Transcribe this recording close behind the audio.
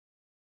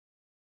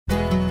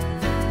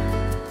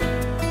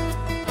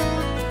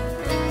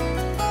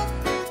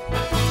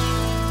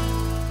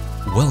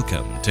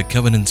Welcome to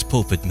Covenant's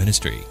Pulpit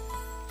Ministry.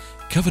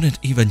 Covenant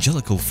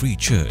Evangelical Free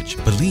Church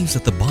believes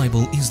that the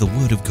Bible is the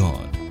Word of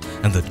God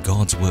and that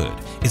God's Word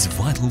is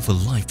vital for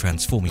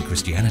life-transforming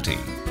Christianity.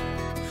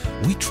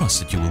 We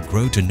trust that you will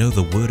grow to know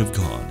the Word of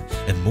God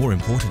and, more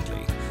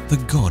importantly, the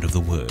God of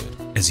the Word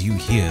as you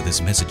hear this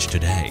message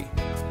today.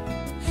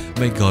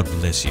 May God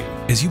bless you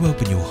as you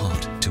open your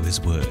heart to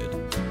His Word.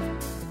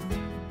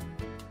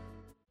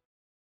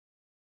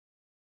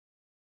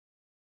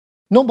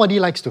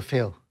 Nobody likes to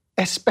fail,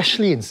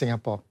 especially in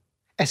Singapore,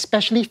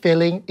 especially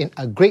failing in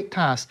a great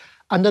task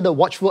under the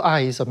watchful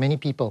eyes of many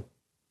people.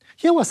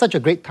 Here was such a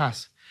great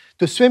task,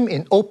 to swim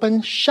in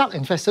open,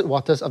 shark-infested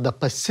waters of the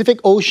Pacific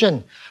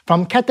Ocean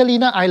from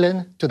Catalina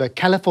Island to the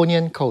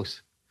Californian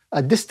coast,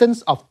 a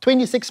distance of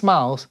 26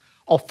 miles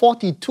or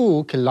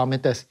 42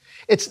 kilometers.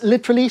 It's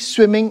literally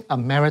swimming a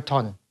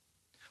marathon.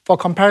 For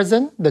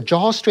comparison, the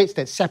Johor Straits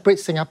that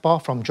separates Singapore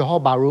from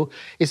Johor Bahru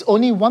is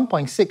only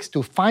 1.6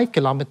 to 5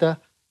 kilometers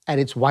at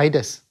its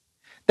widest.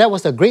 That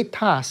was a great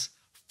task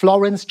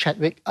Florence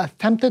Chadwick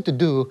attempted to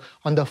do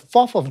on the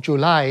 4th of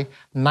July,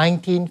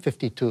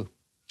 1952.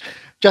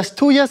 Just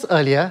 2 years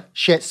earlier,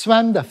 she had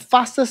swam the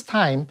fastest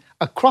time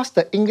across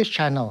the English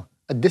Channel,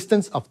 a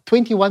distance of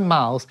 21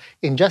 miles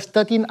in just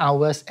 13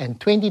 hours and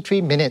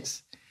 23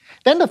 minutes.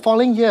 Then the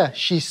following year,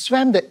 she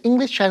swam the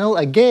English Channel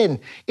again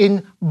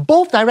in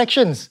both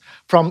directions,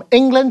 from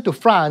England to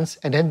France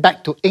and then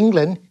back to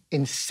England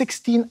in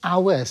 16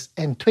 hours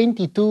and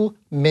 22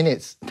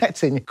 minutes.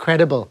 That's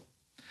incredible.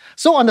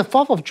 So on the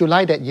 4th of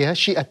July that year,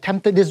 she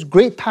attempted this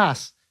great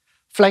task,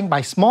 flanked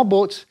by small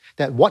boats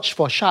that watched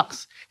for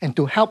sharks and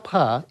to help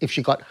her if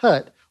she got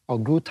hurt or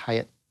grew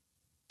tired.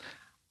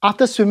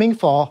 After swimming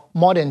for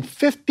more than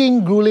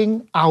 15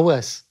 grueling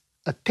hours,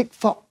 a thick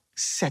fog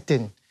set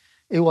in.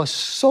 It was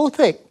so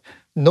thick,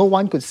 no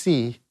one could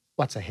see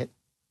what's ahead.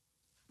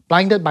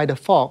 Blinded by the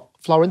fog,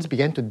 Florence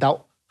began to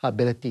doubt her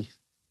abilities.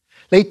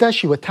 Later,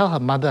 she would tell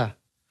her mother,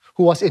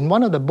 who was in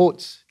one of the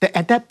boats, that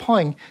at that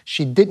point,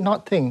 she did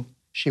not think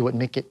she would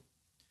make it.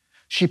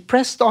 She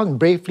pressed on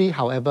bravely,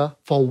 however,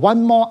 for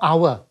 1 more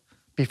hour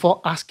before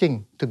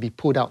asking to be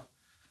pulled out,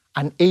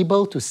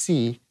 unable to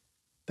see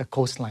the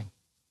coastline.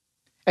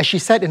 As she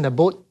sat in the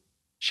boat,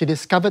 she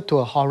discovered to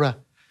her horror,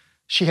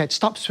 she had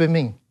stopped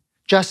swimming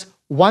just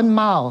 1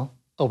 mile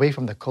away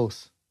from the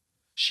coast.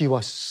 She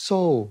was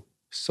so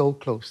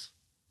close.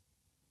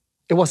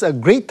 It was a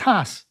great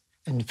task,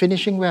 and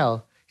finishing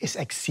well is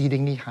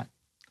exceedingly hard.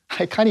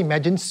 I can't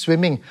imagine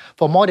swimming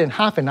for more than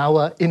half an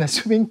hour in a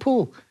swimming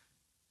pool.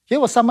 Here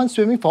was someone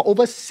swimming for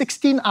over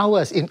 16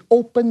 hours in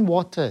open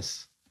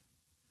waters.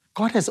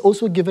 God has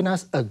also given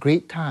us a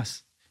great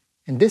task.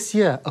 And this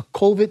year, a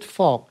COVID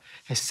fog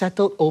has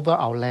settled over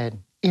our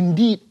land,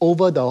 indeed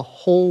over the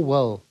whole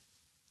world.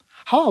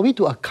 How are we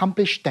to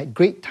accomplish that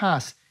great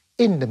task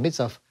in the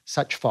midst of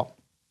such fog?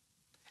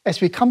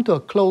 As we come to a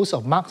close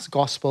of Mark's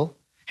Gospel,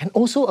 and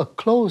also a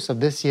close of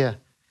this year,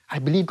 I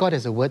believe God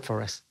has a word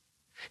for us.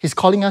 He's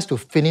calling us to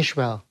finish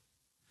well.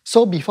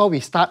 So before we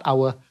start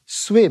our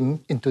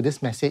swim into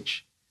this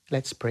message,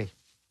 let's pray.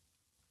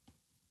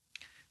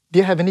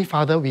 Dear Heavenly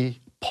Father, we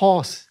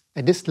pause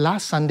at this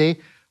last Sunday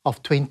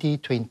of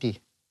 2020.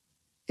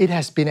 It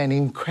has been an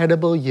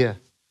incredible year,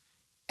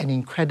 an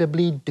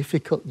incredibly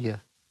difficult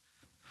year.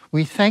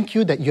 We thank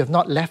you that you have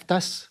not left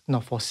us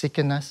nor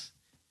forsaken us,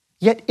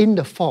 yet in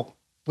the fog,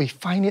 we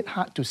find it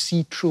hard to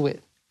see through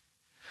it.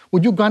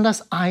 Would you grant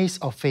us eyes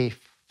of faith,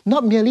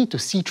 not merely to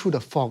see through the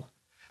fog,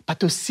 but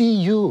to see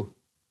you.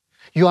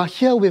 You are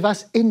here with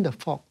us in the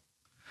fog.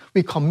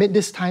 We commit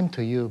this time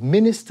to you.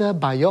 Minister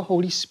by your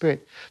Holy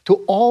Spirit to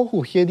all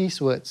who hear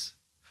these words.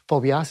 For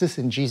we ask this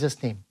in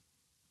Jesus' name.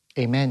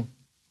 Amen.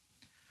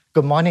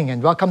 Good morning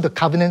and welcome to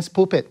Covenant's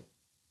Pulpit.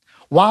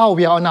 Wow,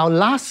 we are on our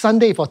last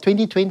Sunday for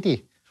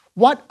 2020.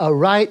 What a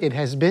ride it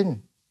has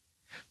been.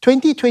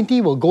 2020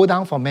 will go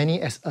down for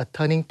many as a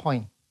turning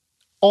point.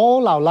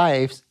 All our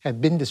lives have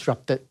been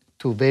disrupted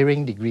to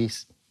varying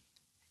degrees.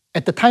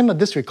 At the time of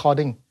this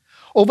recording,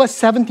 over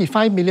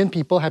 75 million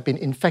people have been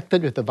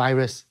infected with the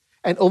virus,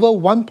 and over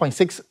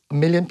 1.6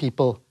 million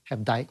people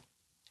have died.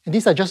 And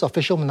these are just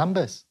official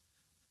numbers.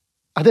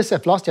 Others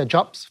have lost their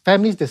jobs,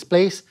 families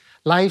displaced,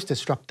 lives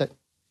disrupted.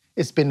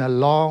 It's been a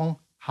long,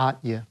 hard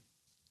year.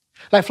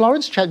 Like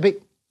Florence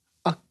Chadwick,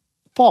 a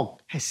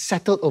fog has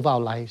settled over our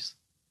lives.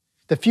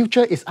 The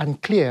future is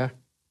unclear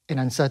and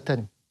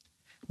uncertain.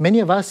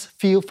 Many of us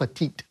feel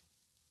fatigued,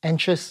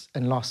 anxious,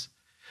 and lost.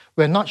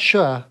 We're not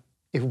sure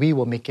if we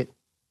will make it.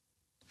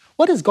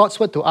 What is God's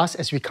word to us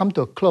as we come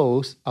to a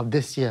close of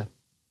this year?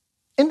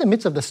 In the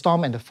midst of the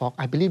storm and the fog,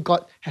 I believe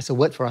God has a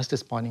word for us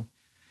this morning.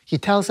 He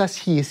tells us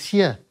He is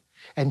here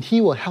and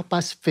He will help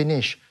us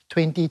finish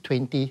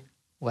 2020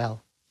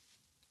 well.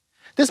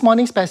 This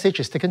morning's passage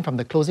is taken from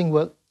the closing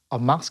word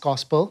of Mark's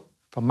Gospel,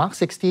 from Mark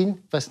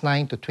 16, verse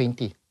 9 to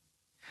 20.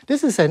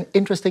 This is an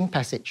interesting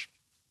passage.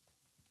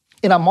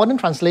 In our modern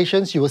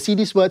translations, you will see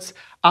these words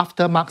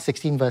after Mark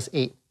 16, verse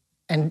 8,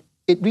 and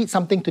it reads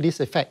something to this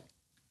effect.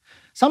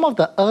 Some of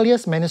the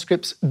earliest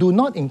manuscripts do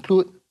not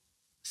include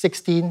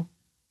 16,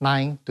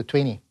 9 to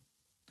 20.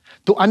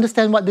 To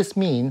understand what this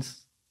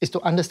means is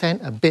to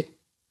understand a bit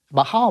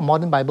about how our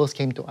modern Bibles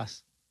came to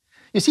us.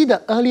 You see,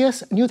 the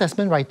earliest New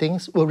Testament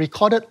writings were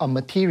recorded on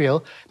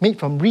material made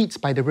from reeds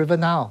by the river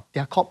Nile.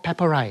 They are called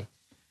papyri.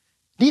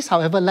 These,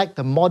 however, lack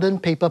the modern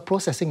paper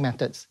processing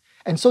methods,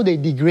 and so they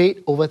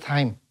degrade over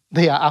time.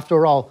 They are,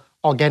 after all,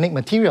 organic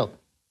material.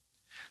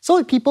 So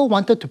if people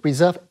wanted to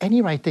preserve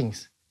any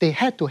writings, they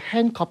had to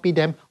hand copy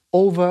them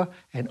over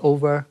and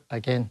over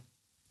again.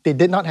 They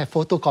did not have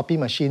photocopy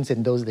machines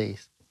in those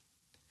days.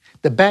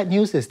 The bad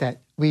news is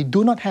that we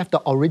do not have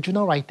the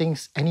original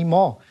writings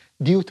anymore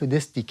due to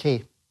this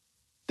decay.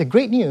 The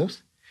great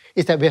news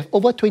is that we have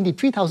over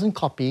 23,000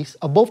 copies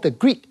of both the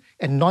Greek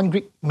and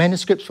non-Greek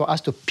manuscripts for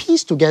us to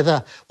piece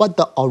together what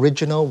the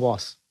original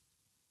was.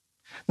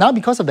 Now,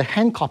 because of the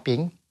hand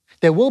copying,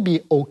 there will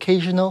be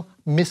occasional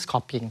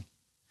miscopying.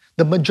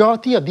 The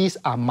majority of these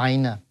are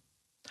minor.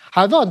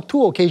 However, on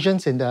 2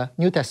 occasions in the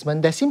New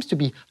Testament, there seems to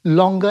be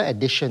longer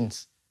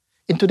additions.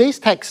 In today's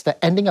text,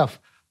 the ending of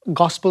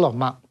Gospel of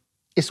Mark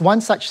is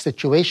one such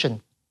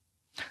situation.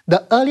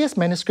 The earliest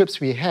manuscripts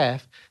we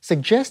have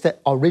suggest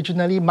that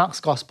originally Mark's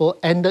Gospel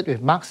ended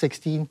with Mark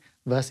 16,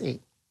 verse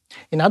 8.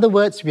 In other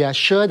words, we are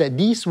sure that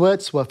these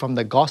words were from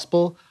the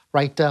Gospel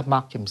writer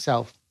Mark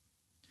himself.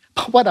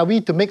 But what are we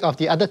to make of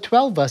the other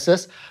 12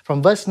 verses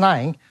from verse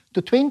 9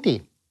 to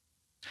 20?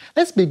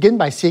 Let's begin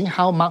by seeing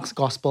how Mark's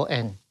Gospel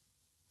ends.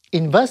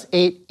 In verse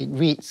 8, it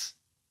reads,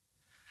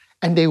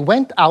 "And they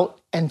went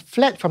out and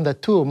fled from the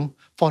tomb,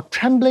 for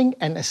trembling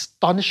and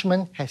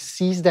astonishment had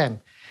seized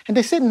them. And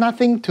they said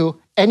nothing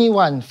to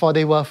anyone, for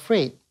they were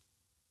afraid."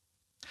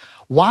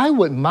 Why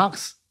would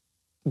Mark's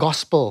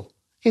Gospel,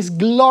 his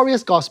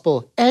glorious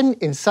Gospel, end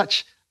in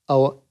such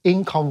an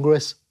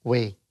incongruous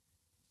way?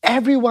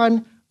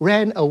 Everyone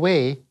ran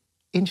away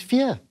in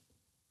fear.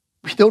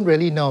 We don't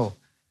really know.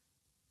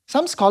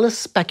 Some scholars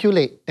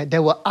speculate that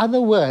there were other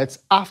words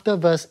after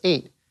verse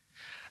 8.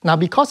 Now,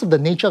 because of the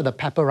nature of the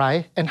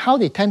papyri and how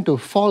they tend to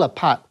fall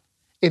apart,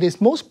 it is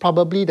most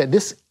probably that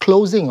this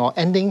closing or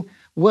ending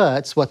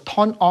words were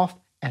torn off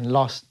and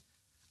lost.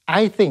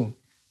 I think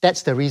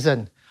that's the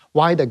reason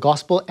why the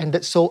Gospel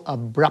ended so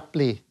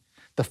abruptly.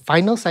 The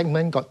final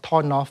segment got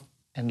torn off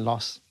and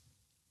lost.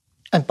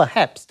 And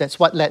perhaps that's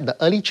what led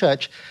the early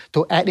church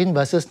to add in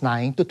verses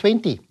 9 to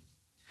 20.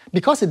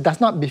 Because it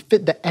does not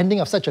befit the ending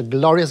of such a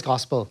glorious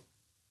Gospel.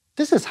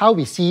 This is how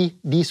we see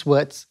these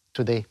words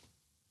today.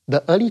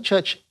 The early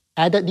church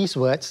added these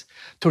words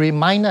to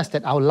remind us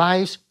that our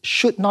lives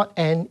should not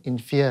end in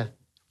fear.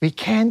 We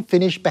can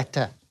finish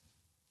better.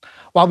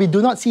 While we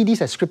do not see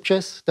these as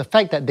scriptures, the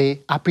fact that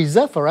they are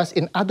preserved for us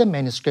in other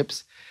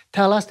manuscripts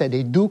tell us that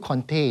they do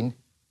contain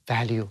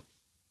value.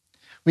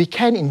 We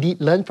can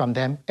indeed learn from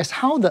them as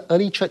how the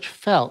early church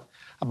felt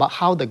about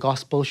how the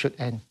gospel should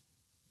end.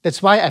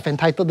 That's why I've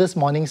entitled this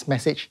morning's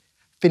message,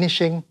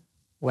 Finishing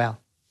Well.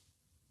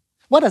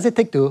 What does it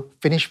take to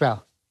finish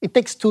well? It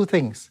takes 2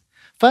 things.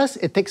 First,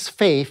 it takes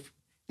faith,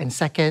 and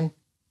second,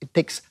 it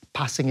takes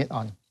passing it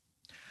on.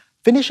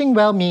 Finishing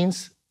well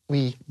means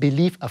we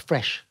believe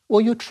afresh.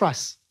 Will you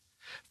trust?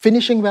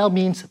 Finishing well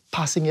means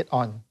passing it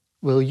on.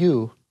 Will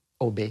you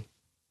obey?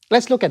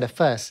 Let's look at the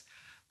first.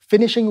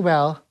 Finishing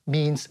well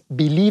means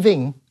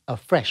believing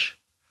afresh.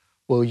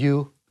 Will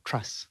you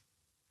trust?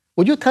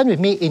 Would you turn with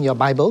me in your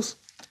Bibles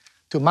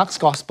to Mark's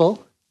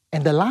Gospel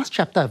and the last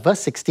chapter, verse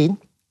 16,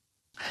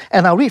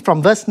 and I'll read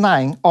from verse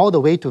 9 all the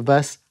way to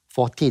verse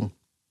 14.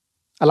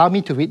 Allow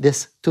me to read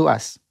this to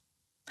us.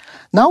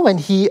 Now when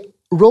he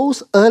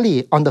rose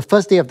early on the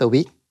first day of the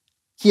week,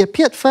 he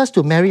appeared first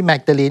to Mary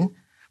Magdalene,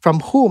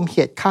 from whom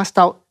he had cast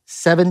out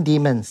 7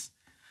 demons.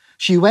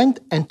 She went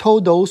and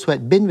told those who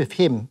had been with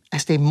him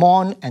as they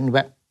mourned and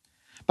wept.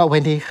 But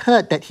when they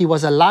heard that he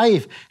was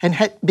alive and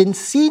had been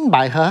seen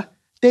by her,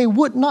 they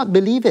would not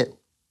believe it.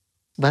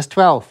 Verse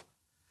 12.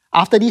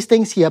 After these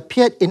things, he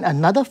appeared in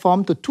another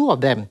form to 2 of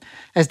them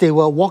as they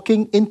were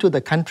walking into the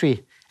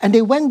country. And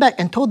they went back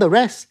and told the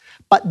rest,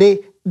 but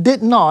they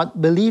did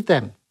not believe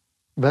them.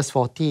 Verse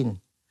 14.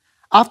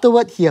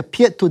 Afterward, he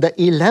appeared to the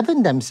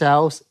 11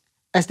 themselves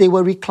as they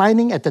were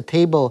reclining at the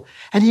table,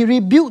 and he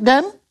rebuked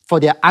them for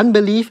their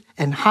unbelief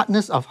and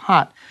hardness of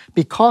heart,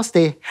 because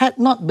they had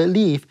not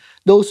believed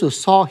those who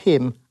saw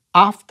him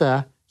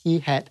after he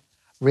had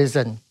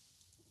risen.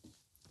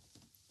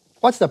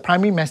 What's the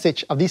primary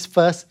message of these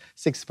first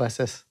 6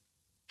 verses?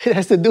 It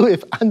has to do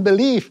with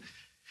unbelief.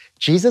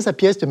 Jesus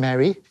appears to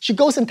Mary. She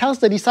goes and tells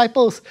the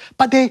disciples,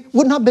 but they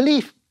would not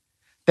believe.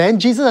 Then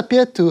Jesus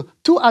appeared to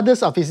 2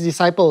 others of his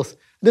disciples.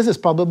 This is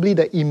probably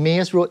the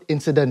Emmaus Road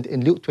incident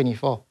in Luke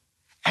 24.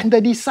 And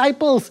the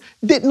disciples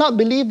did not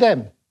believe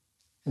them.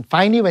 And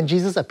finally, when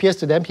Jesus appears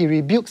to them, he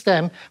rebukes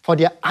them for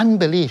their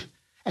unbelief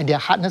and their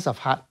hardness of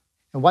heart.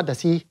 And what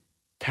does he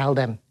tell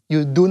them?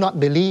 You do not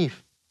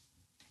believe.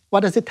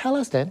 What does it tell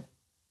us then?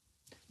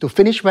 To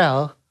finish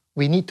well,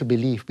 we need to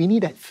believe. We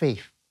need that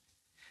faith.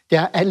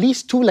 There are at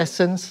least 2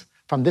 lessons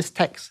from this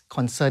text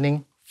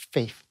concerning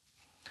faith.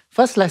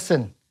 First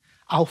lesson,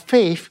 our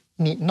faith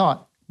need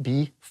not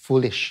be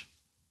foolish.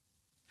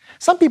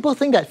 Some people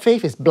think that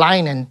faith is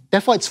blind and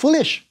therefore it's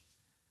foolish.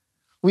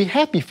 we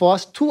have before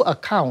us two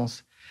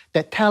accounts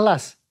that tell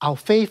us our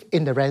faith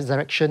in the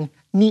resurrection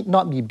need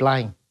not be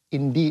blind.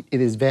 Indeed,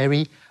 it is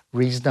very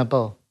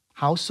reasonable.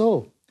 How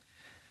so?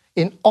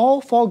 In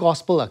all four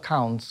gospel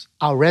accounts,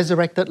 our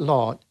resurrected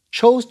Lord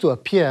chose to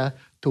appear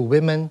to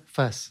women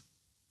first.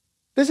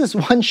 This is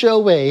one sure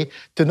way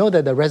to know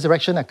that the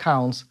resurrection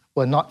accounts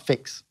were not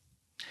fixed.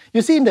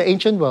 You see, in the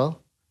ancient world,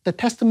 the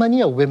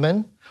testimony of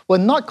women were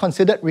not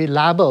considered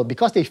reliable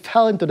because they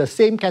fell into the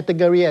same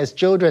category as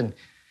children.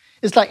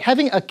 It's like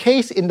having a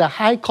case in the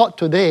high court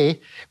today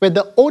where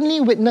the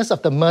only witness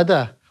of the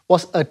murder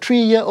was a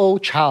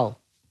 3-year-old child.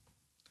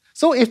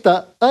 So if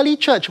the early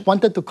church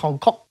wanted to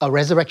concoct a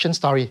resurrection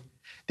story,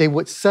 they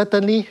would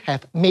certainly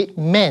have made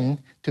men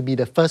to be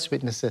the first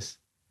witnesses.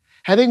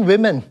 Having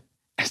women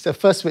as the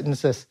first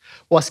witnesses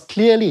was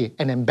clearly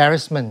an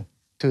embarrassment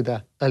to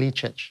the early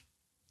church.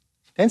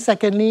 Then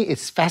secondly,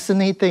 it's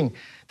fascinating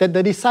that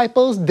the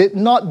disciples did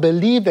not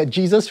believe that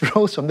Jesus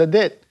rose from the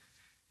dead.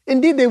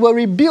 Indeed, they were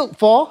rebuked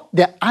for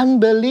their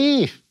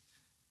unbelief.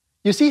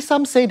 You see,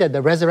 some say that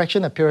the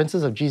resurrection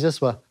appearances of Jesus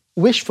were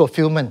wish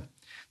fulfillment.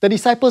 The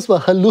disciples were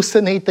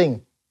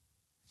hallucinating.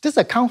 This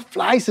account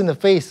flies in the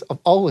face of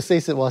all who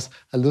says it was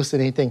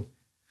hallucinating.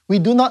 We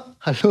do not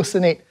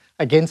hallucinate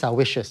against our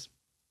wishes.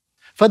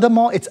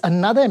 Furthermore, it's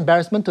another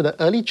embarrassment to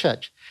the early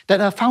church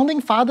that our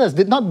founding fathers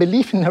did not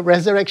believe in the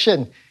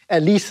resurrection,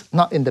 at least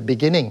not in the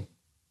beginning.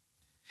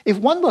 If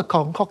one were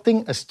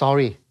concocting a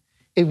story,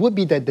 it would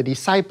be that the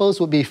disciples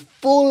would be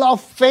full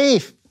of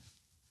faith.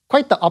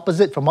 Quite the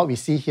opposite from what we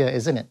see here,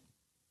 isn't it?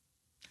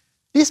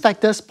 These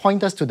factors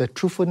point us to the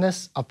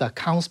truthfulness of the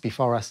accounts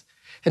before us,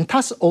 and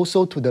thus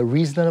also to the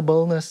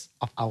reasonableness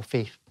of our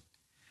faith.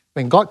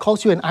 When God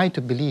calls you and I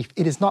to believe,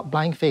 it is not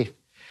blind faith.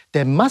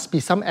 There must be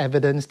some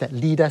evidence that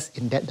lead us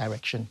in that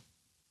direction.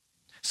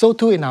 So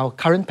too in our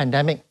current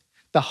pandemic,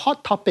 the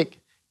hot topic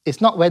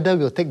is not whether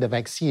we'll take the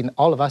vaccine.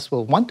 All of us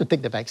will want to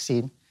take the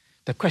vaccine.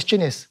 The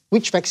question is,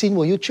 which vaccine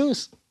will you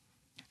choose?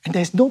 And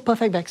there's no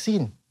perfect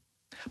vaccine.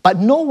 But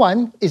no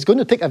one is going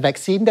to take a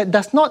vaccine that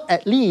does not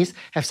at least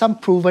have some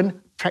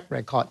proven track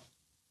record.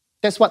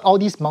 That's what all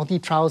these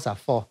multi-trials are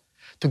for,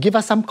 to give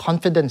us some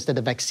confidence that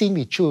the vaccine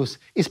we choose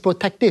is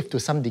protective to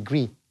some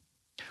degree.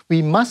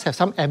 We must have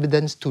some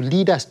evidence to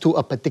lead us to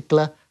a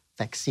particular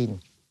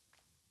vaccine.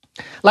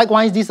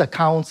 Likewise, these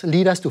accounts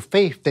lead us to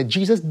faith that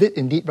Jesus did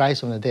indeed rise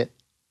from the dead.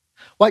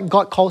 What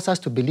God calls us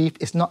to believe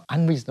is not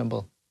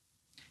unreasonable.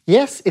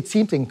 Yes, it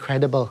seems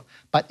incredible,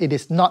 but it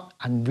is not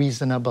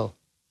unreasonable.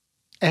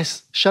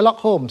 As Sherlock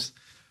Holmes,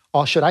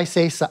 or should I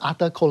say Sir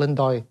Arthur Conan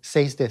Doyle,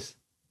 says this,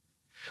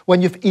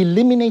 when you've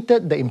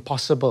eliminated the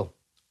impossible,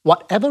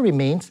 whatever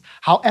remains,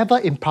 however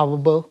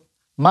improbable,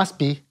 must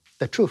be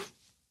the truth.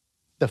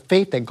 The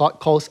faith that God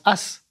calls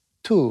us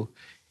to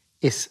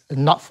is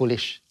not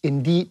foolish.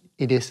 Indeed,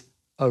 it is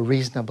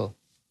reasonable.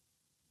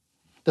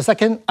 The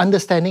second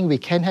understanding we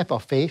can have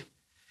of faith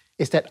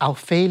is that our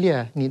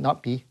failure need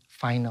not be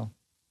final.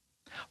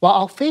 While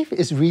our faith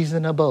is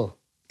reasonable,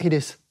 it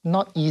is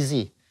not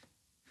easy.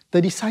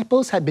 The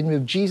disciples had been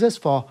with Jesus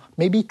for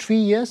maybe 3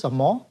 years or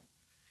more.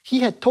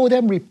 He had told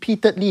them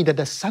repeatedly that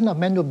the Son of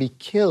Man will be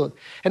killed,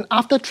 and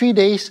after 3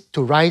 days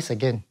to rise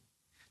again.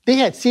 They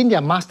had seen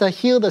their master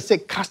heal the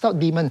sick, cast out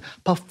demons,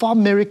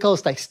 perform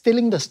miracles like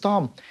stilling the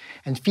storm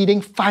and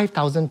feeding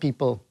 5,000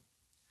 people.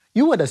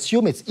 You would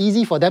assume it's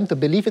easy for them to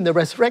believe in the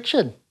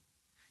resurrection.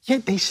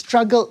 Yet they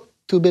struggled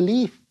to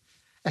believe.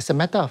 As a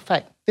matter of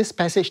fact, this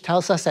passage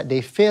tells us that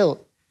they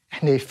failed,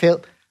 and they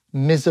failed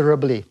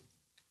miserably.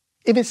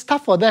 If it's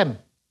tough for them,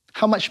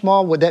 how much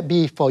more would that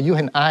be for you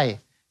and I?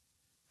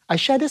 I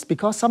share this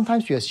because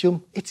sometimes we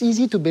assume it's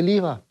easy to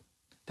believe.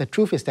 The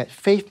truth is that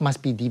faith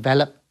must be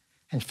developed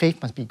and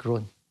faith must be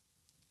grown.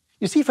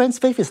 You see, friends,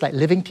 faith is like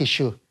living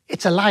tissue.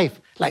 It's alive,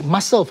 like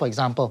muscle, for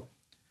example.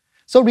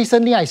 So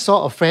recently I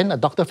saw a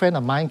doctor friend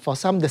of mine, for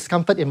some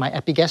discomfort in my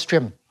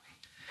epigastrium.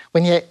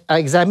 When he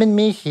examined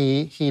me,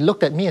 he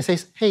looked at me and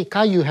says, "Hey,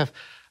 Kai, you have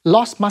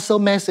lost muscle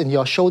mass in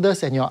your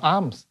shoulders and your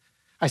arms."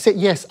 I said,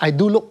 "Yes, I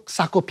do look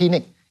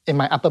sarcopenic in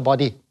my upper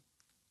body."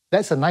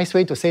 That's a nice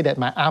way to say that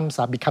my arms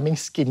are becoming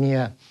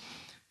skinnier.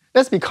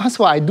 That's because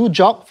while I do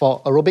jog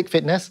for aerobic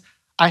fitness,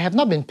 I have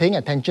not been paying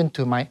attention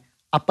to my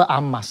upper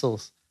arm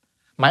muscles.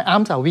 My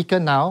arms are weaker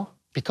now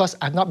because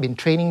I've not been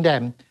training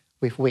them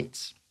with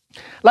weights.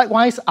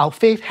 Likewise, our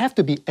faith have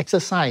to be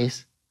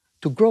exercised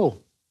to grow.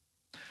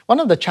 One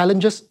of the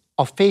challenges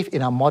of faith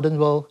in our modern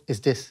world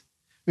is this: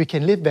 we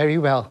can live very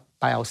well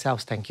by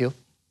ourselves, thank you.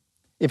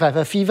 If I have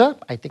a fever,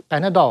 I take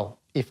Panadol.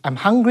 If I'm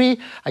hungry,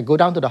 I go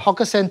down to the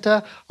hawker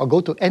center or go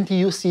to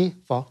NTUC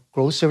for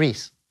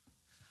groceries.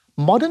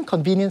 Modern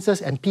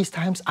conveniences and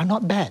peacetimes are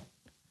not bad.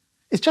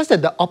 It's just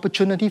that the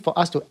opportunity for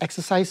us to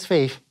exercise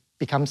faith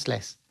becomes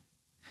less.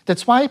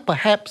 That's why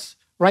perhaps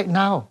right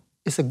now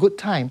is a good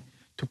time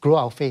to grow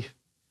our faith.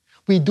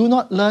 We do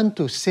not learn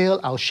to sail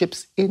our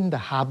ships in the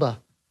harbor,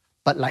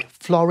 but like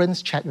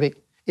Florence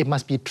Chadwick, it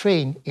must be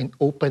trained in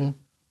open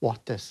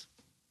waters.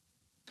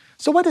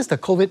 So what is the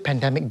COVID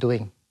pandemic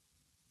doing?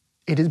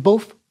 It is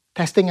both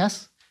testing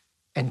us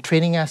and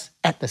training us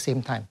at the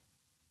same time.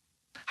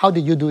 How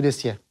did you do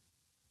this year?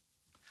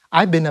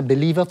 I've been a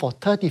believer for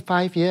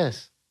 35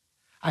 years.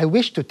 I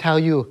wish to tell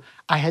you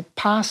I had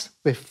passed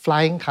with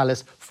flying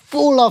colors,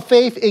 full of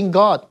faith in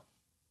God.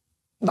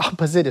 The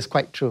opposite is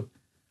quite true.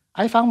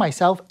 I found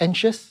myself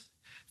anxious,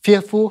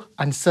 fearful,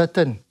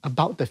 uncertain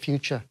about the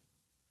future.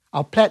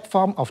 Our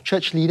platform of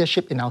church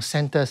leadership in our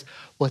centers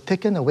were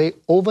taken away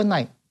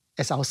overnight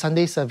as our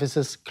Sunday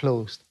services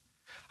closed.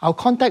 Our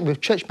contact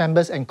with church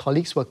members and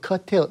colleagues were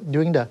curtailed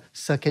during the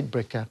circuit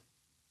breaker.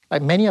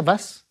 Like many of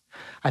us,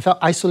 I felt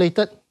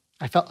isolated,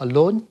 I felt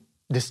alone,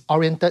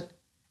 disoriented,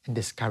 and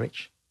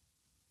discouraged.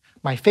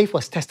 My faith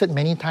was tested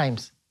many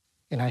times,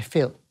 and I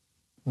failed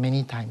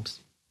many times.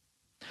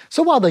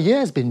 So while the year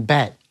has been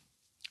bad,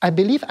 I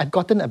believe I've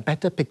gotten a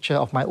better picture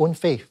of my own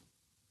faith.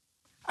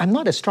 I'm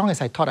not as strong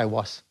as I thought I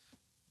was.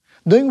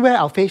 Knowing where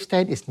our faith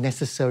stands is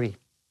necessary.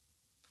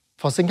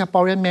 For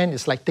Singaporean men,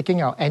 it's like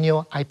taking our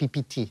annual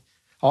IPPT,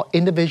 or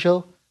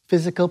Individual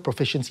Physical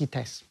Proficiency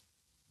Test.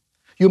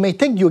 You may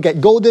think you'll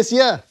get gold this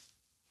year,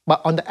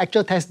 but on the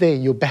actual test day,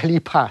 you barely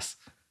pass.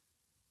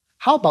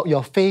 How about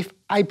your faith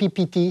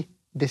IPPT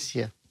this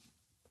year?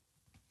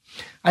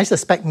 I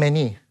suspect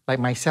many, like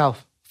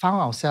myself,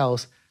 found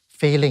ourselves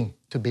failing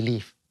to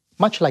believe,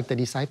 much like the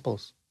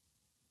disciples.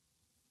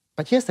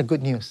 But here's the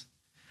good news.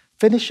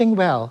 Finishing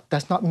well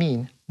does not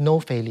mean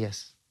no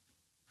failures.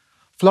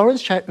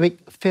 Florence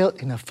Chadwick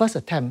failed in her first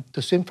attempt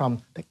to swim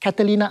from the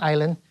Catalina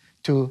Island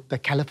to the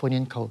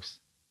Californian coast.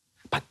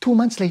 But 2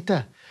 months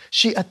later,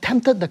 she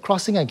attempted the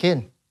crossing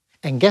again.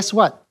 And guess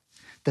what?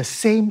 The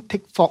same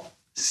thick fog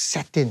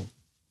set in.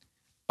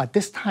 But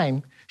this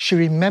time, she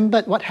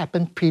remembered what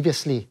happened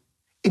previously.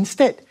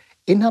 Instead,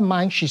 in her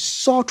mind, she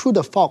saw through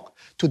the fog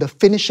to the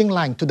finishing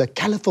line, to the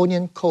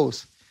Californian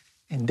coast.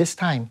 And this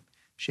time,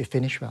 she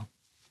finished well.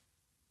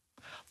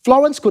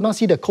 Florence could not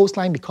see the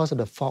coastline because of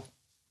the fog,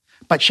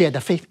 but she had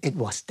the faith it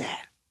was there.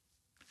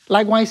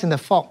 Likewise, in the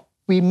fog,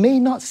 we may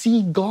not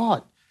see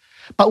God,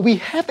 but we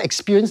have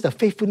experienced the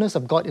faithfulness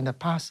of God in the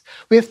past.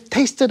 We have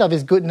tasted of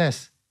His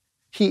goodness.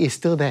 He is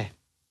still there,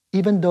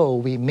 even though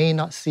we may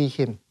not see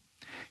Him.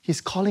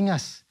 He's calling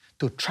us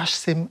to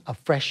trust Him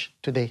afresh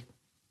today.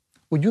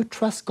 Would you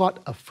trust God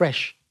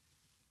afresh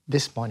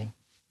this morning?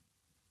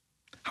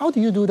 How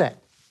do you do that?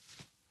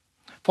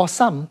 For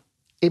some,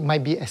 it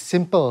might be as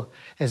simple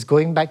as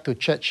going back to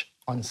church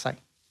on site.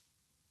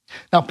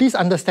 Now, please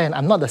understand,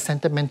 I'm not the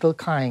sentimental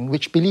kind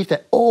which believe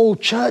that,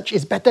 church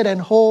is better than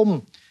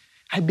home.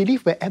 I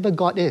believe wherever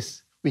God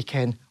is, we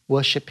can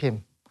worship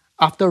Him.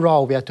 After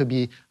all, we are to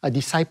be a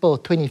disciple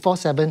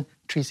 24/7,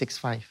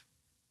 365.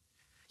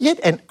 Yet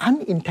an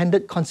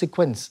unintended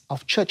consequence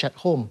of church at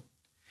home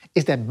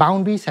is that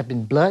boundaries have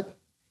been blurred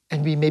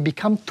and we may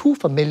become too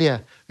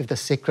familiar with the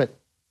sacred.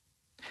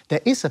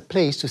 There is a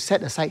place to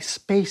set aside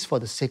space for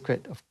the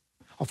sacred,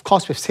 of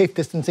course with safe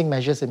distancing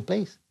measures in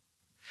place.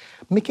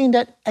 Making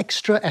that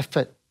extra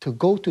effort to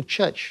go to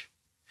church,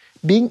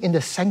 being in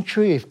the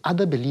sanctuary with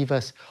other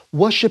believers,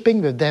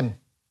 worshipping with them,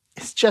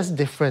 is just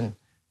different.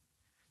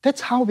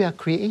 That's how we are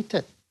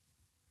created.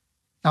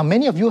 Now,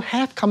 many of you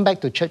have come back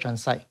to church on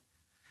site.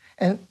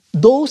 And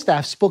those that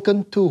I've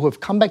spoken to who have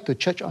come back to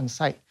church on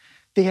site,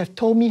 they have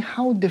told me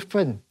how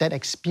different that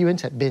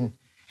experience had been.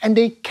 And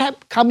they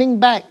kept coming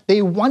back.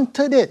 They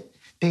wanted it.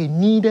 They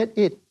needed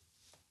it.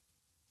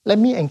 Let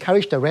me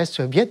encourage the rest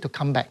who have yet to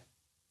come back.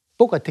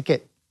 Book a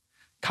ticket.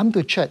 Come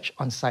to church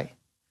on site.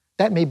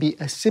 That may be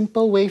a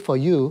simple way for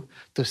you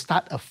to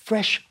start a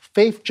fresh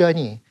faith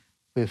journey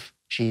with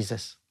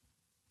Jesus.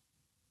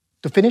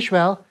 To finish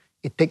well,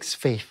 it takes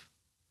faith.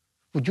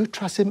 Would you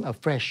trust Him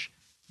afresh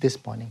this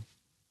morning?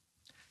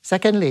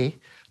 Secondly,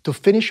 to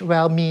finish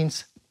well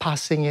means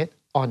passing it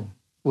on.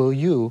 Will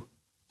you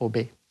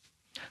obey?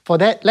 For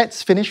that,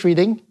 let's finish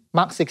reading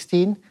Mark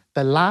 16,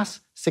 the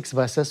last 6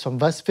 verses from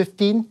verse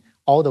 15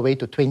 all the way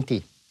to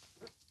 20.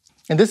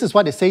 And this is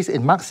what it says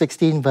in Mark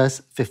 16,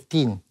 verse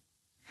 15.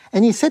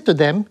 And He said to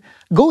them,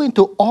 "Go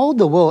into all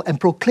the world and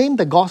proclaim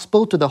the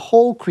gospel to the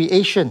whole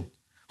creation.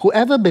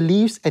 Whoever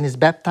believes and is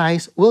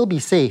baptized will be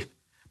saved,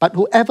 but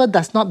whoever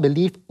does not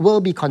believe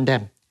will be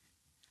condemned.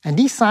 And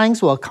these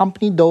signs will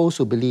accompany those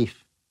who believe.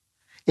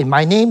 In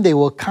my name they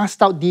will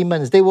cast out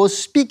demons, they will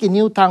speak in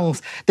new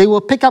tongues, they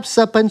will pick up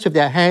serpents with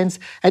their hands,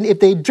 and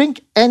if they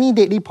drink any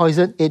deadly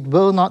poison, it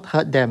will not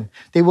hurt them.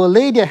 They will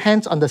lay their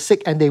hands on the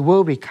sick and they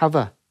will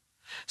recover."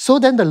 So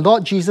then the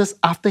Lord Jesus,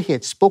 after He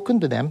had spoken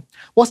to them,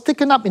 was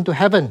taken up into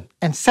heaven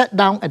and sat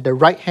down at the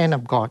right hand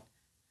of God.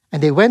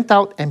 And they went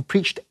out and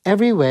preached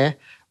everywhere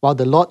while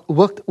the Lord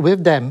worked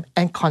with them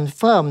and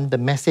confirmed the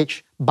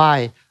message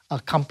by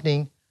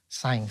accompanying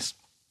signs.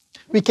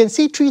 We can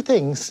see 3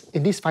 things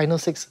in these final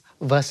 6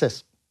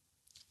 verses.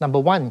 Number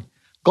 1,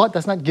 God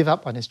does not give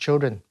up on His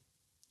children.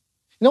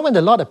 You know, when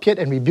the Lord appeared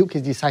and rebuked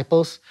His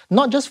disciples,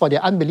 not just for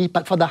their unbelief,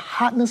 but for the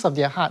hardness of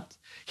their hearts,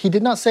 He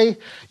did not say,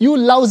 "You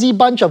lousy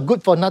bunch of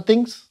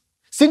good-for-nothings.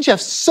 Since you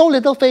have so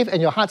little faith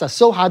and your hearts are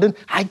so hardened,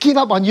 I give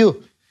up on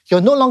you. You're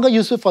no longer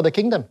useful for the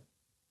kingdom."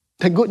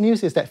 The good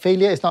news is that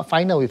failure is not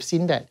final. We've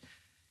seen that.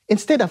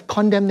 Instead of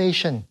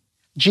condemnation,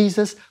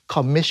 Jesus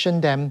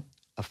commissioned them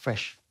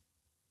afresh.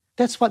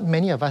 That's what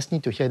many of us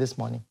need to hear this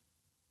morning.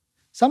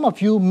 Some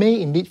of you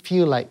may indeed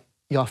feel like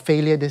you're a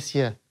failure this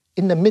year,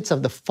 in the midst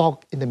of the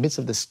fog, in the midst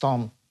of the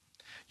storm.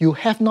 You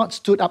have not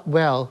stood up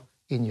well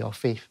in your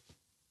faith.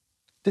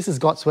 This is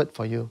God's word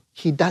for you.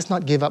 He does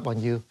not give up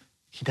on you.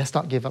 He does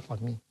not give up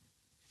on me.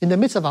 In the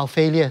midst of our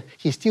failure,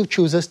 He still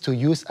chooses to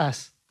use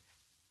us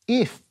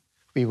if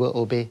we will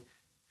obey.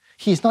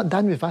 He's not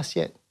done with us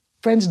yet.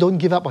 Friends, don't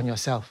give up on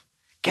yourself.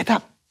 Get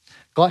up.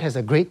 God has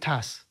a great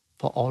task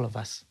for all of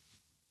us.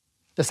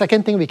 The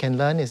second thing we can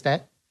learn is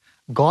that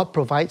God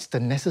provides the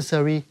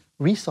necessary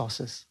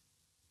resources.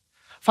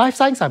 5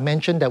 signs are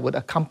mentioned that would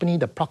accompany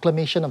the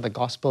proclamation of the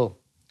gospel: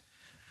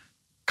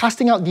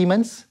 casting out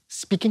demons,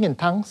 speaking in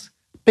tongues,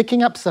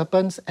 picking up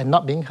serpents and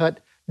not being hurt,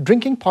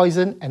 drinking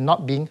poison and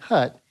not being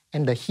hurt,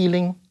 and the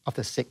healing of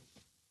the sick.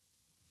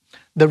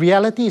 The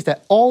reality is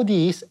that all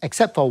these,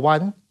 except for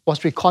one,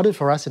 was recorded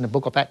for us in the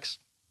book of Acts.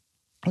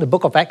 In the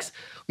book of Acts,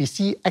 we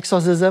see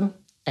exorcism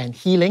and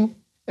healing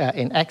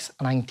in Acts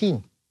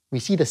 19. We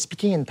see the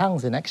speaking in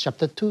tongues in Acts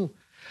chapter 2.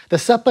 The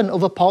serpent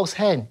over Paul's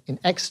hand in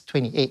Acts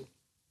 28.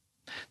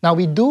 Now,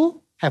 we do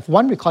have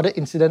one recorded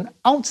incident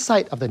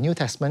outside of the New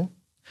Testament,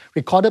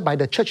 recorded by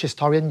the church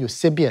historian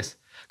Eusebius,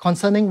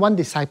 concerning one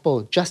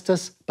disciple,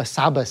 Justus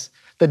Barsabas,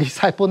 the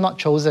disciple not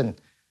chosen,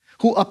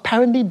 who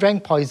apparently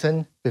drank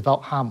poison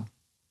without harm.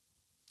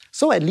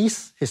 So at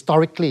least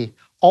historically,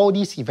 all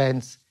these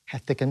events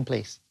have taken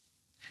place.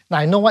 Now,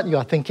 I know what you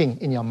are thinking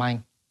in your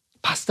mind.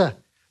 Pastor,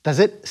 does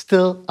it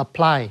still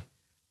apply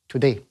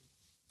today?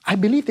 I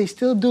believe they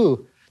still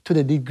do, to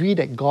the degree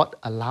that God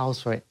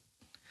allows for it.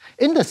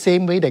 In the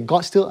same way that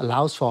God still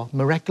allows for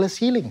miraculous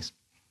healings.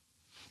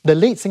 The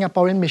late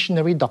Singaporean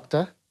missionary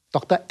doctor,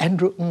 Dr.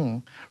 Andrew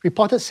Ng,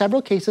 reported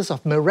several cases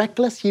of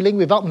miraculous healing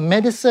without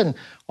medicine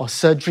or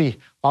surgery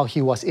while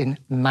he was in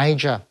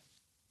Niger.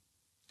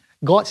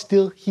 God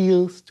still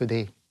heals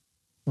today.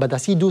 But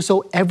does He do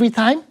so every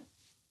time?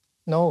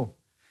 No.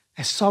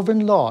 As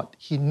sovereign Lord,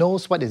 He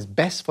knows what is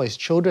best for His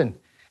children,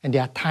 and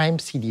there are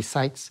times He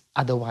decides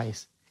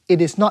otherwise.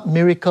 It is not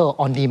miracle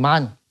on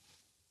demand.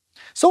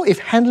 So if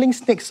handling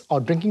snakes or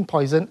drinking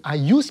poison are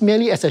used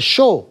merely as a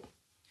show,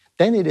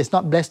 then it is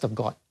not blessed of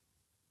God.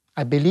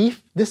 I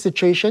believe this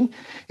situation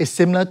is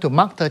similar to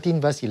Mark 13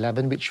 verse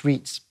 11, which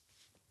reads,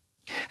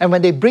 "And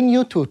when they bring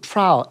you to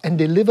trial and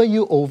deliver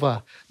you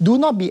over, do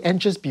not be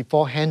anxious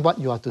beforehand what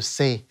you are to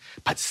say,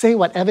 but say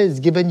whatever is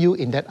given you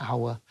in that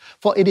hour.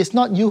 For it is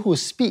not you who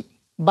speak,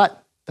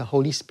 but the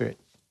Holy Spirit."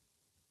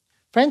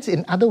 Friends,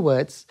 in other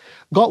words,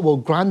 God will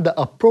grant the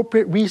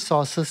appropriate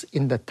resources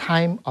in the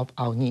time of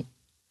our need.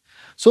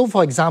 So,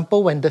 for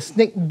example, when the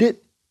snake did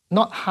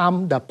not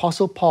harm the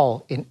Apostle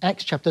Paul in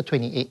Acts chapter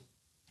 28,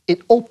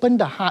 it opened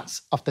the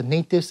hearts of the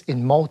natives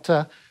in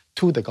Malta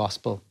to the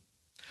gospel.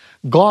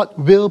 God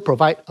will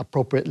provide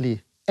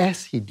appropriately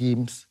as He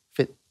deems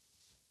fit.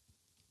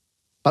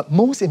 But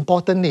most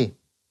importantly,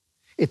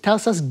 it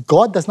tells us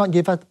God does not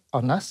give up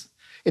on us.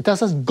 It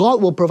tells us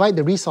God will provide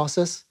the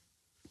resources.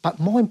 But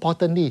more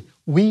importantly,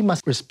 we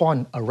must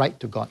respond aright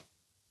to God.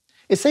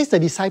 It says the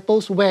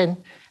disciples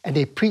went and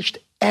they preached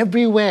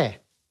everywhere.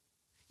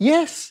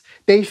 Yes,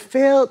 they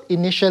failed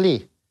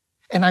initially.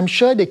 And I'm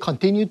sure they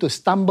continued to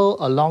stumble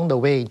along the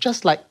way,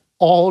 just like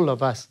all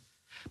of us.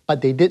 But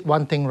they did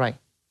one thing right.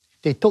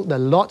 They took the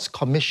Lord's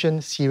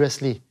commission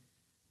seriously.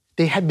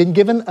 They had been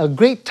given a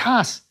great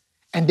task,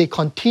 and they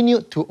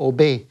continued to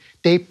obey.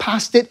 They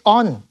passed it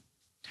on.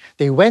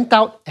 They went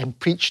out and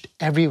preached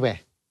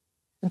everywhere.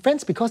 And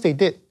friends, because they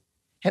did,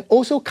 and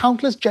also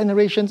countless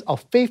generations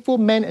of faithful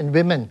men and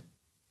women,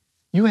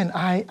 you and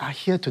I are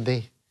here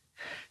today,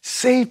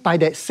 saved by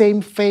that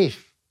same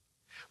faith.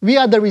 We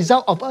are the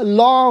result of a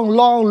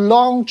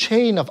long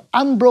chain of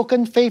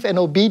unbroken faith and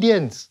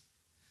obedience.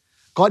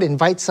 God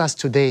invites us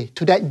today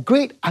to that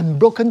great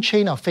unbroken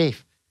chain of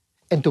faith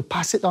and to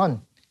pass it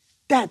on.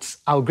 That's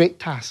our great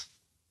task.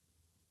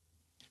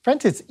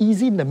 Friends, it's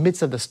easy in the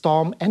midst of the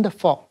storm and the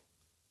fog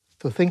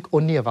to think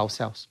only of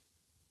ourselves.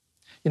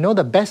 You know,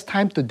 the best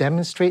time to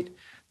demonstrate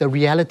the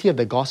reality of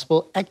the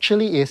gospel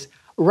actually is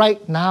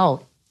right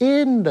now,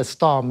 in the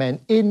storm and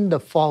in the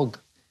fog.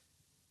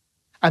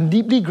 I'm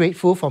deeply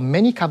grateful for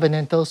many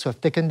covenantals who have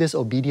taken this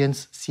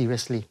obedience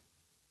seriously.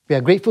 We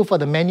are grateful for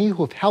the many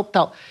who have helped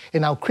out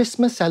in our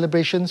Christmas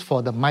celebrations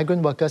for the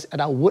migrant workers at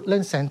our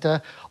Woodland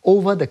Centre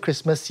over the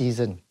Christmas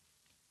season.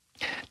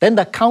 Then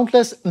the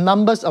countless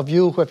numbers of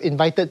you who have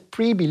invited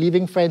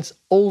pre-believing friends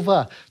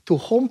over to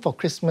home for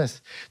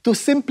Christmas, to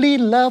simply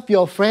love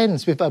your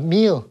friends with a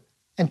meal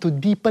and to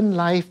deepen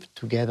life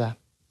together.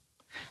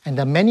 And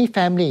the many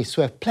families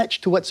who have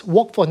pledged towards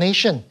Walk for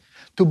Nation,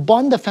 to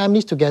bond the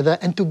families together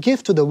and to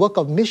give to the work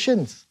of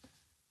missions.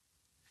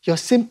 You're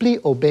simply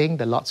obeying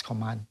the Lord's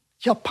command.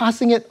 You're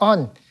passing it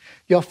on.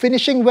 You're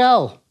finishing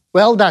well.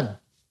 Well done.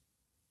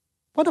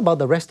 What about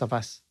the rest of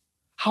us?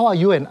 How are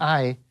you and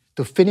I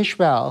to finish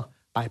well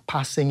by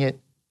passing it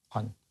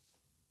on?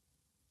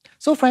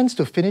 So friends,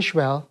 to finish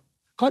well,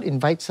 God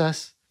invites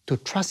us to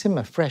trust Him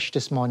afresh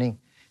this morning,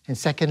 and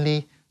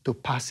secondly, to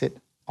pass it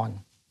on.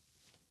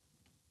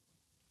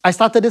 I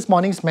started this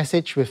morning's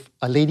message with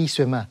a lady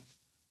swimmer.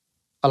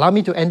 Allow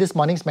me to end this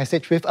morning's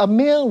message with a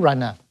male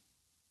runner.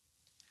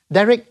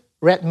 Derek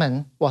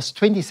Redmond was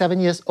 27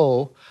 years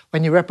old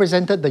when he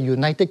represented the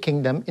United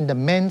Kingdom in the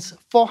men's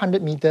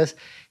 400 meters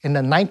in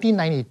the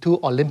 1992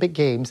 Olympic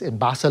Games in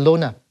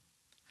Barcelona.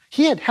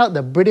 He had held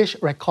the British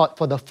record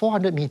for the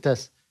 400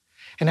 meters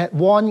and had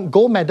won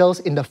gold medals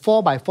in the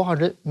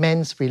 4x400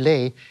 men's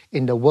relay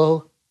in the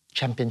World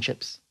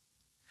Championships.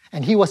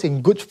 And he was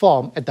in good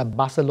form at the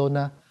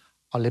Barcelona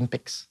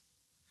Olympics.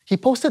 He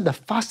posted the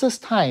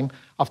fastest time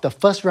of the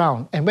first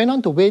round and went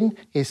on to win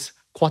his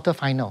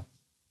quarterfinal.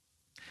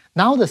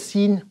 Now the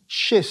scene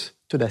shifts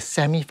to the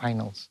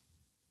semi-finals.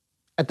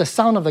 At the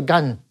sound of the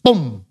gun,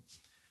 boom!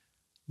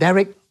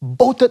 Derek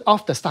bolted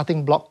off the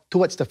starting block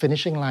towards the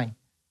finishing line.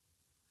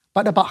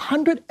 But about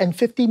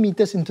 150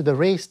 meters into the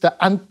race, the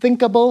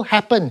unthinkable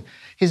happened.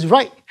 His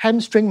right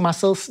hamstring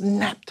muscle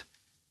snapped.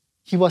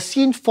 He was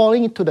seen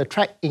falling into the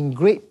track in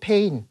great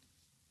pain.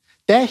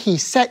 There he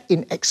sat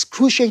in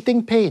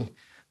excruciating pain,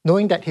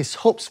 knowing that his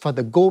hopes for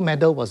the gold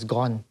medal was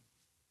gone.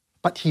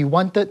 But he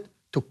wanted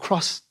to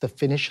cross the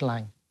finish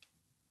line.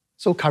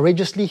 So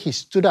courageously he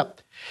stood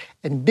up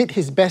and did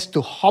his best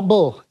to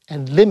hobble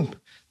and limp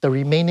the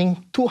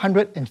remaining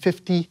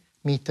 250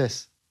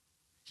 meters.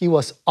 He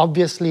was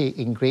obviously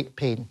in great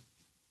pain.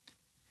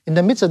 In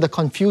the midst of the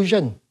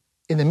confusion,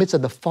 in the midst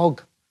of the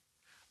fog,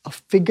 a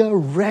figure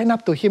ran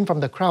up to him from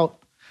the crowd,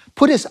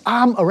 put his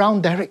arm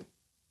around Derek.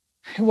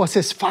 It was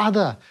his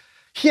father.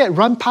 He had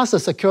run past the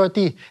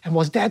security and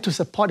was there to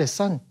support his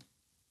son.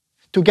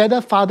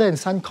 Together, father and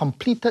son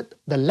completed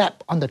the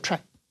lap on the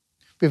track,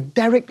 with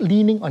Derek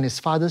leaning on his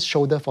father's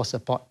shoulder for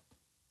support.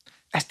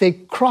 As they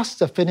crossed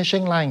the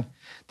finishing line,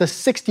 the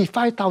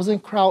 65,000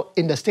 crowd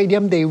in the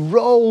stadium, they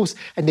rose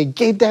and they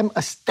gave them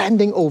a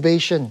standing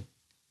ovation.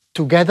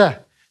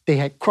 Together, they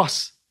had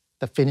crossed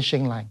the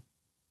finishing line.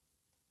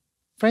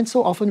 Friends,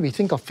 so often we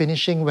think of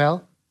finishing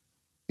well,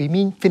 we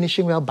mean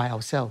finishing well by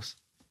ourselves.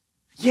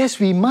 Yes,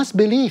 we must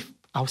believe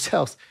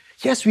ourselves.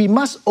 Yes, we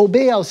must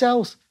obey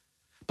ourselves.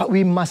 But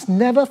we must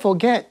never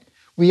forget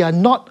we are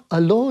not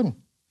alone.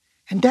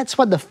 And that's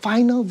what the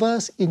final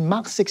verse in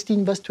Mark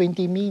 16 verse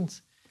 20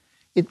 means.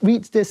 It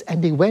reads this,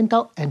 and they went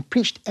out and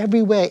preached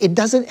everywhere. It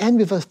doesn't end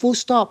with a full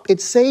stop.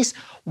 It says,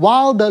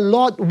 while the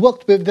Lord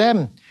worked with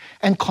them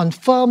and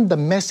confirmed the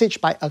message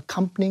by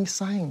accompanying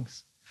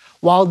signs.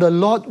 While the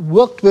Lord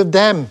worked with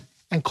them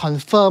and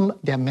confirmed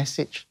their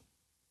message.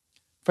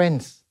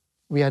 Friends,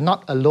 we are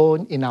not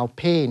alone in our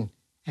pain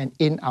and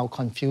in our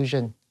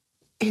confusion.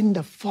 In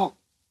the fog,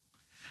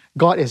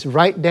 God is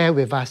right there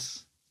with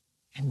us.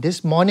 And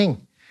this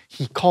morning,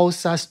 He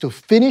calls us to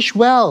finish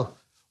well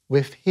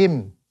with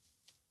Him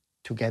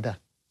together.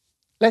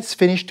 Let's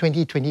finish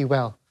 2020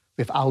 well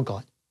with our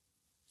God.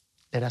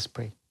 Let us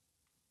pray.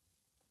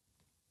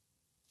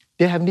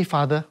 Dear Heavenly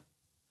Father,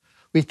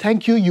 we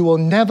thank You, You will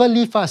never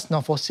leave us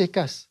nor forsake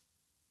us.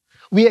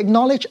 We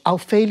acknowledge our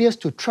failures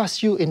to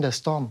trust You in the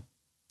storm.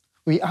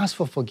 We ask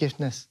for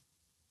forgiveness.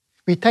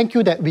 We thank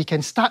You that we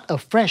can start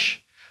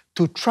afresh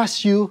to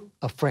trust You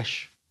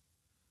afresh.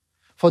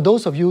 For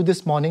those of you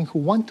this morning who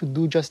want to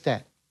do just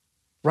that,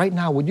 right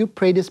now, would you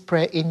pray this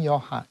prayer in your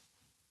heart?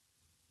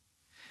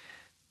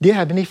 Dear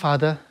Heavenly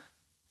Father,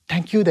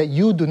 thank You that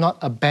You do not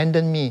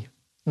abandon me,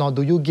 nor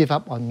do You give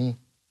up on me.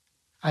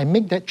 I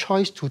make that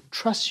choice to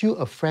trust You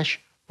afresh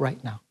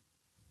right now.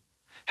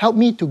 Help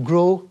me to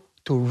grow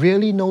to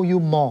really know You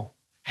more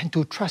and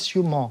to trust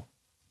You more.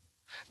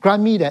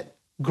 Grant me that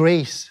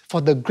grace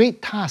for the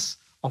great task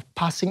of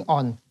passing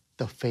on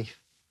the faith.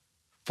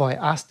 For I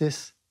ask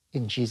this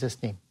in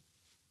Jesus' name.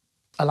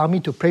 Allow me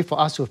to pray for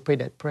us who have prayed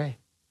that prayer.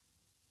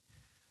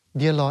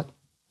 Dear Lord,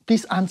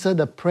 please answer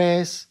the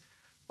prayers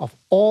of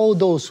all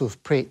those who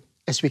have prayed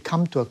as we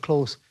come to a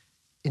close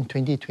in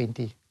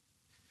 2020.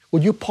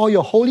 Would You pour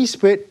Your Holy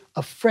Spirit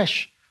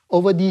afresh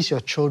over these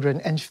Your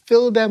children and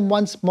fill them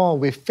once more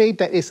with faith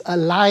that is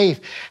alive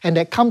and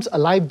that comes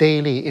alive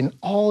daily in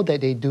all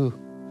that they do.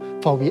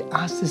 For we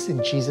ask this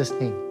in Jesus'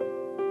 name.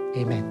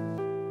 Amen.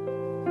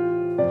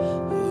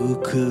 Who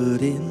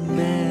could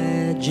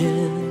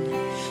imagine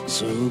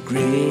so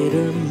great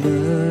a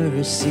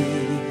mercy?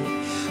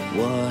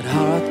 What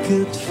heart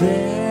could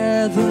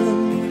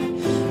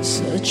fathom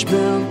such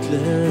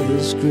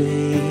boundless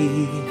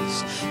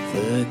grace?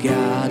 The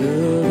God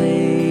of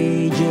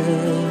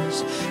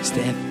ages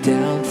stepped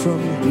down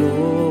from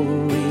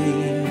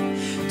glory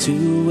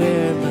to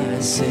wear my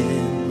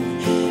sin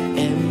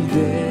and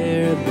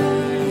bear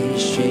my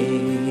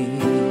shame.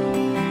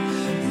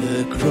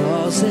 The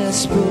cross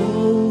has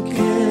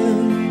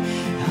spoken,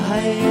 I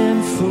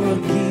am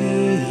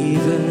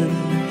forgiven.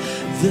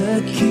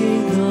 The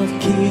King of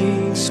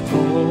Kings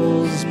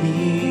calls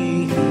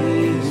me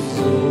His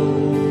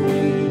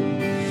own.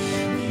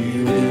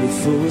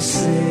 Beautiful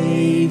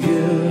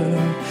Savior,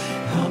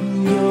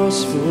 I'm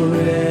Yours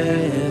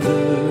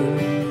forever.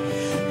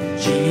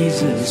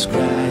 Jesus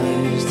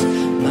Christ,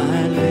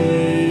 my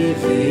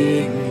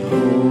living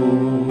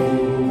hope.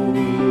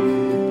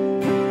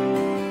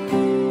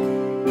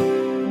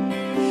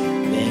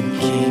 Then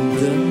came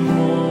the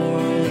morning,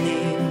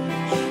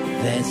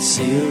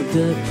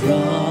 the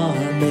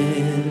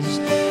promise.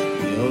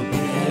 Your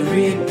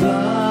very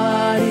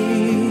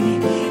body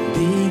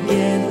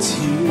began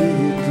to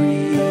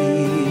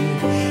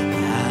breathe.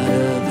 Out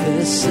of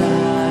the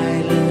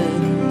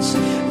silence,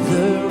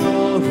 the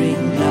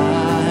roaring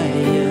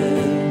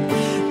lion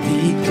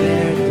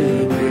declared the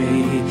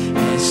grave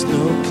has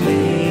no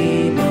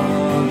claim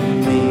on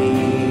me.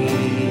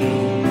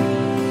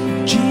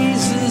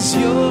 Jesus,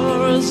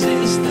 yours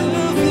is the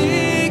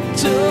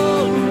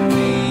victory.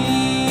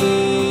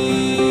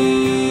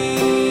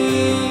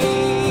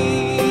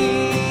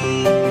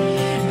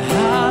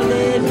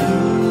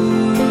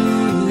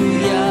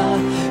 Hallelujah,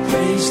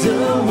 praise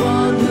the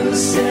one who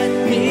set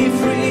me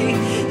free.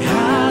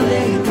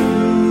 Hallelujah,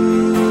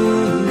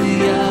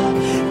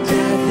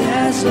 death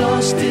has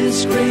lost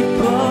its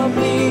grip on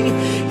me.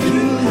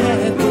 You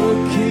have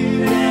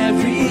broken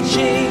every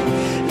chain.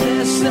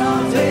 There's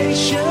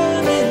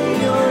salvation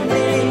in your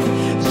name,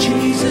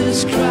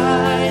 Jesus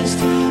Christ,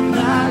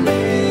 my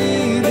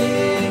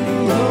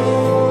living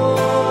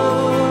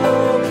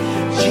hope.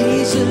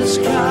 Jesus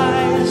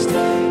Christ,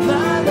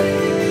 my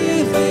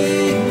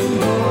living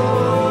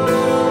hope.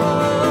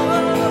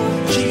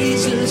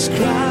 Jesus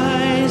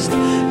Christ,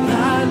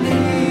 my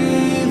living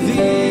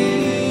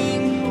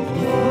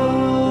hope.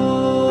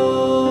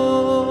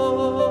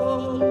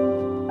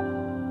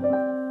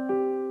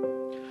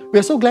 We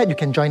are so glad you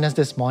can join us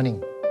this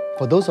morning.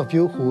 For those of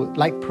you who would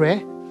like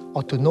prayer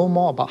or to know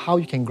more about how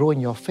you can grow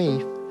in your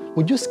faith,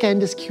 would you scan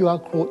this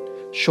QR code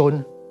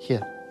shown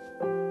here?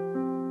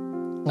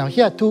 Now,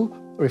 here are 2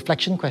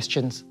 reflection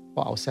questions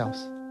for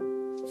ourselves.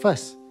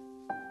 First,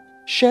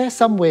 share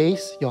some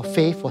ways your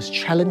faith was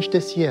challenged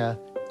this year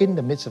in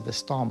the midst of the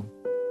storm.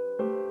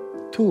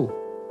 2,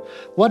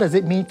 what does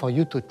it mean for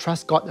you to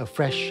trust God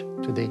afresh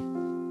today?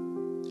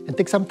 And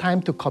take some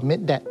time to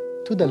commit that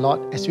to the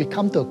Lord as we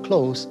come to a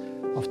close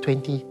of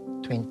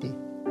 2020.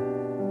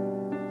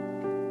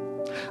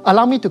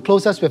 Allow me to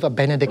close us with a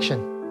benediction.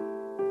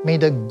 May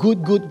the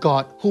good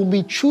God, whom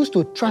we choose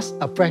to trust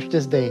afresh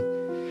this day,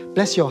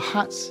 bless your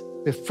hearts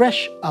with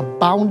fresh,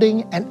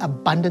 abounding, and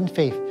abundant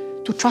faith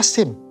to trust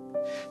Him.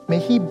 May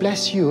He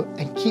bless you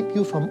and keep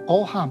you from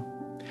all harm.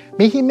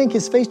 May He make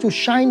His face to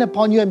shine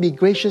upon you and be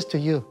gracious to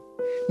you.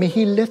 May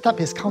He lift up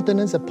His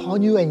countenance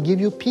upon you and give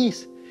you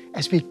peace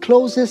as we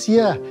close this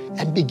year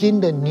and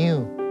begin the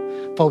new.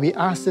 For we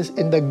ask this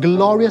in the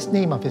glorious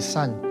name of His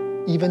Son,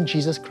 even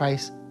Jesus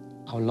Christ,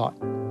 our Lord.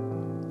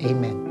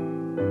 Amen.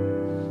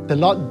 The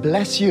Lord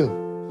bless you.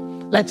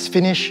 Let's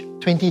finish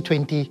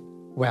 2020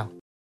 well.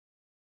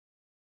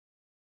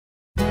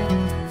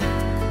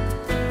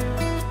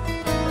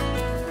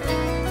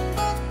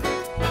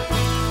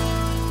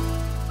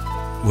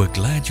 We're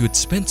glad you had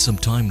spent some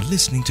time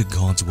listening to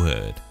God's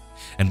Word,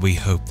 and we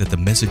hope that the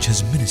message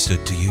has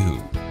ministered to you.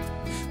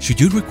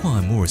 Should you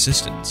require more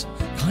assistance,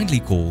 kindly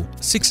call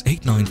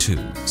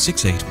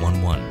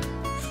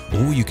 6892-6811,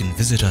 or you can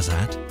visit us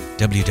at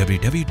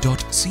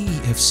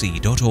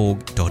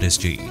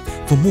www.cefc.org.sg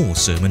for more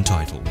sermon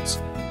titles.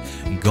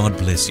 God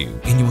bless you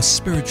in your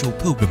spiritual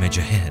pilgrimage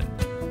ahead.